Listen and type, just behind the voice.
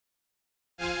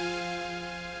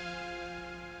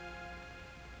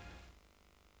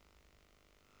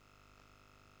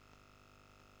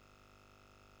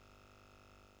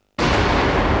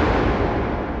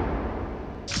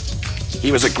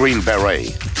He was a Green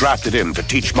Beret, drafted in to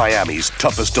teach Miami's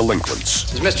toughest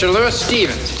delinquents. It's Mr. Lewis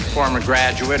Stevens, former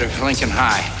graduate of Lincoln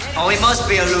High. Oh, he must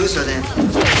be a loser then.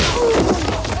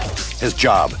 His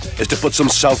job is to put some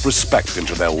self-respect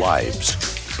into their lives.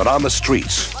 But on the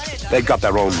streets, they've got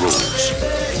their own rules.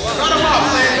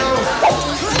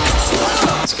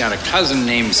 He's got a cousin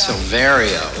named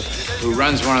Silverio, who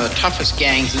runs one of the toughest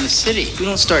gangs in the city. If we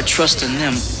don't start trusting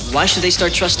them, why should they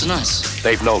start trusting us?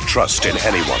 They've no trust in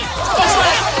anyone.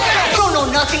 You don't know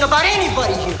nothing about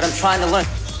anybody here. But I'm trying to learn.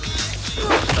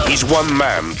 He's one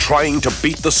man trying to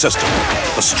beat the system,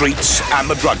 the streets and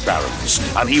the drug barons,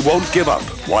 and he won't give up,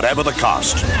 whatever the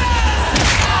cost.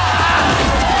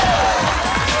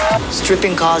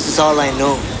 Stripping cars is all I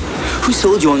know. Who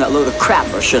sold you on that load of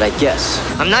crap, or should I guess?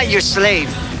 I'm not your slave.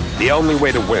 The only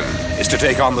way to win is to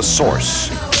take on the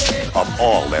source of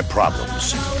all their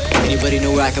problems. Anybody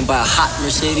know where I can buy a hot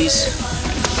Mercedes?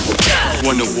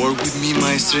 Wanna work with me,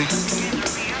 maestre?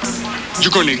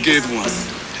 You're gonna get one.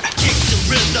 Kick the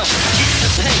rhythm, kick the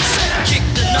pace, kick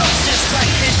the nonsense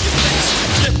right in your face.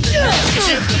 Flip the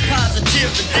negative to positive,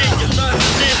 and then you learn to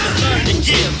live and learn to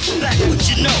give. Back what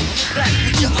you know, back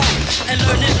what you own, and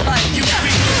learn it like you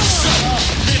reap what you sow.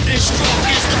 Living strong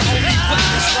is the only way.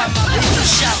 That's why my people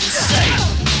shout and say.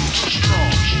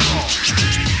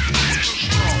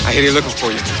 I hear they're looking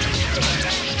for you.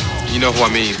 You know who I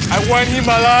mean. I want him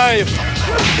alive.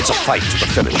 It's a fight to the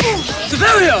finish.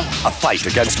 Silverio! A fight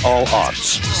against all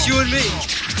odds. It's you and me.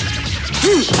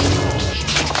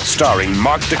 Starring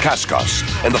Mark Dacascos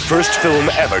in the first film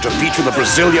ever to feature the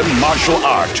Brazilian martial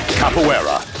art,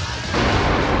 capoeira.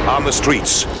 On the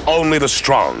streets, only the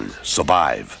strong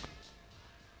survive.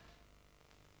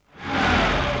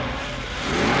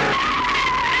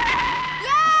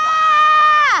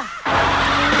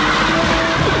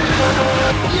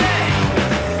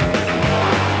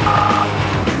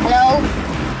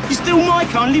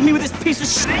 Can't leave me with this piece of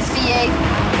shit. It's for you.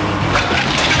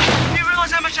 Do you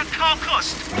realise how much that car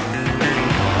cost?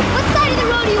 What side of the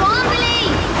road are you on,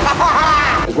 Billy?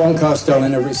 There's one car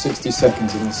stolen every 60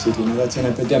 seconds in the city. Now that's an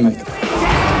epidemic.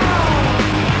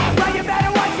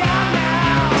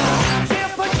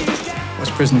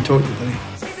 What's prison taught you, Billy?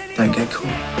 Don't get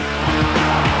caught.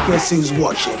 Guess who's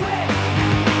watching?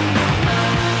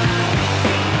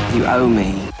 You owe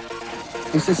me.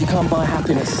 Who says you can't buy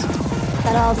happiness?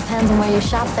 That all depends on where you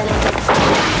shop, Billy.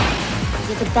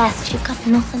 You're the best. You've got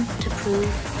nothing to prove.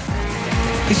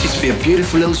 This used to be a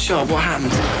beautiful little shop. What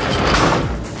happened?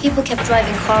 People kept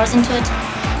driving cars into it.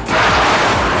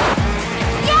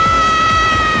 Yeah!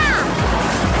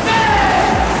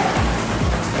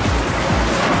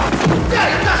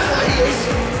 That's what he is!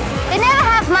 They never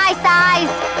have my size.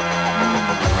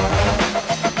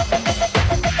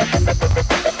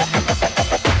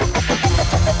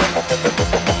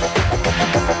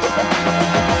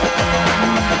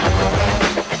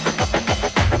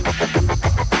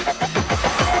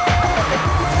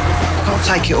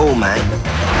 Take it all, man.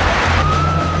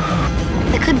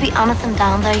 There could be anything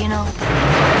down there, you know.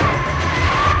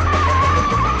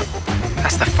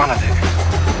 That's the fun of it.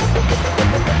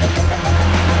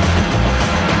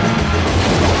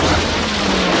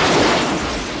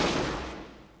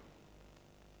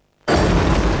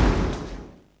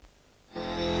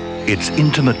 Its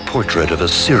intimate portrait of a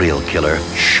serial killer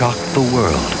shocked the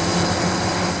world.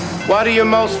 What are you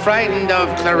most frightened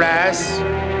of, Clarice?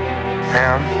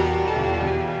 Ham?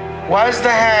 Why is the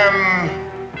ham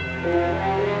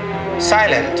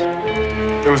silent?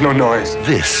 There was no noise.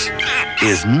 This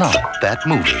is not that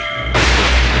movie.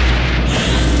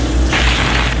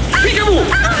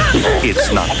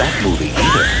 It's not that movie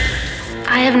either.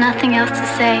 I have nothing else to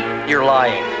say. You're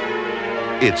lying.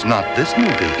 It's not this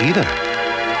movie either.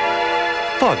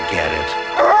 Forget it.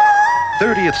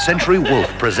 30th Century Wolf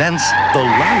presents the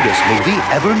loudest movie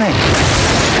ever made.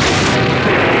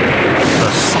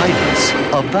 The Silence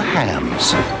of the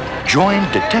Hams. Join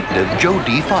Detective Joe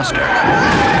D. Foster.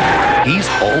 He's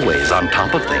always on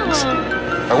top of things.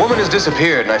 A woman has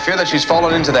disappeared, and I fear that she's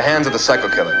fallen into the hands of the psycho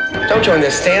killer. Don't you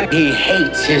understand? He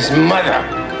hates his mother.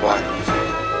 What?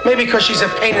 Maybe because she's a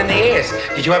pain in the ears.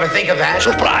 Did you ever think of that?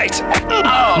 Surprise!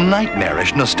 Oh.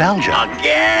 Nightmarish nostalgia.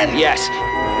 Again? Yes.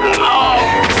 Oh.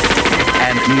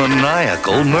 And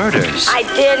maniacal murders. I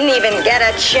didn't even get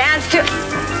a chance to...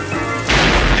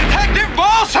 Detective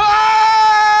Bolsa!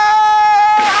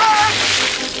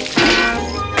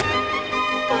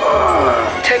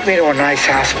 Take me to a nice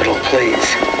hospital, please.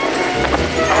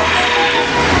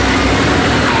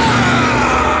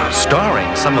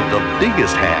 Starring some of the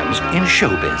biggest hams in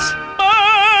showbiz.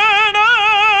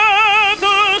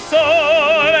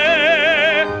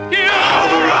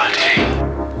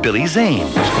 Billy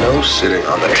Zane. No sitting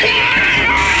on the table.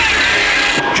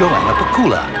 Joanna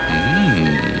Pacula.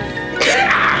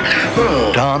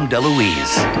 Dom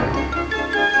DeLuise.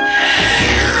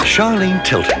 Charlene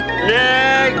Tilton.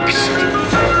 Next!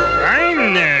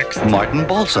 I'm next. Martin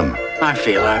Balsam. I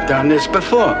feel I've done this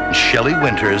before. Shelley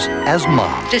Winters as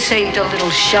Mom. This ain't a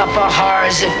little shop of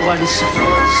horrors it once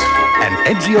was. And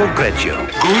Ezio Greggio.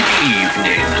 Good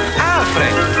evening,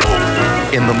 Alfred.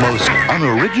 In the most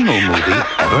unoriginal movie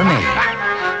ever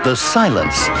made. The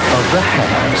Silence of the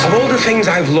Hams. Of all the things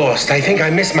I've lost, I think I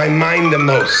miss my mind the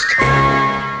most.